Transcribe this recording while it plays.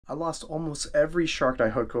I lost almost every shark I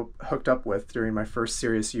hooked up with during my first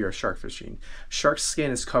serious year of shark fishing. Shark's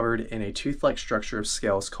skin is covered in a tooth-like structure of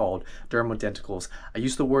scales called dermal denticles. I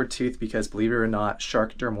use the word tooth because, believe it or not,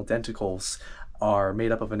 shark dermal denticles are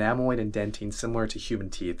made up of enameloid and dentine similar to human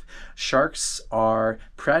teeth. Sharks are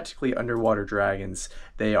practically underwater dragons.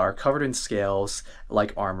 They are covered in scales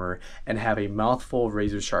like armor and have a mouthful of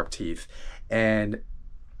razor-sharp teeth. And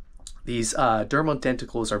these dermal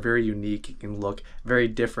denticles are very unique and can look very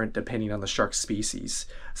different depending on the shark species.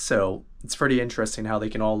 So it's pretty interesting how they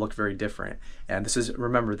can all look very different. And this is,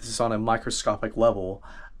 remember, this is on a microscopic level,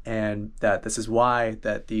 and that this is why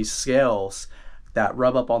that these scales that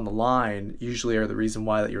rub up on the line usually are the reason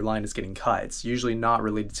why that your line is getting cut. It's usually not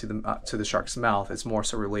related to the shark's mouth. It's more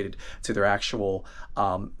so related to their actual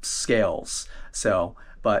scales. So,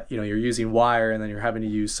 but you're using wire and then you're having to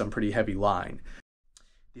use some pretty heavy line.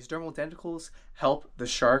 These dermal denticles help with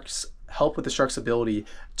the shark's ability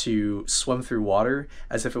to swim through water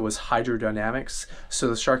as if it was hydrodynamics, so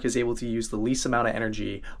the shark is able to use the least amount of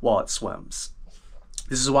energy while it swims.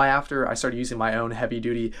 This is why after I started using my own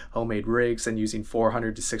heavy-duty homemade rigs and using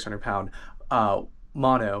 400 to 600 pound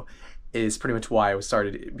mono is pretty much why I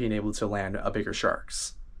started being able to land bigger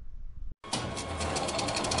sharks.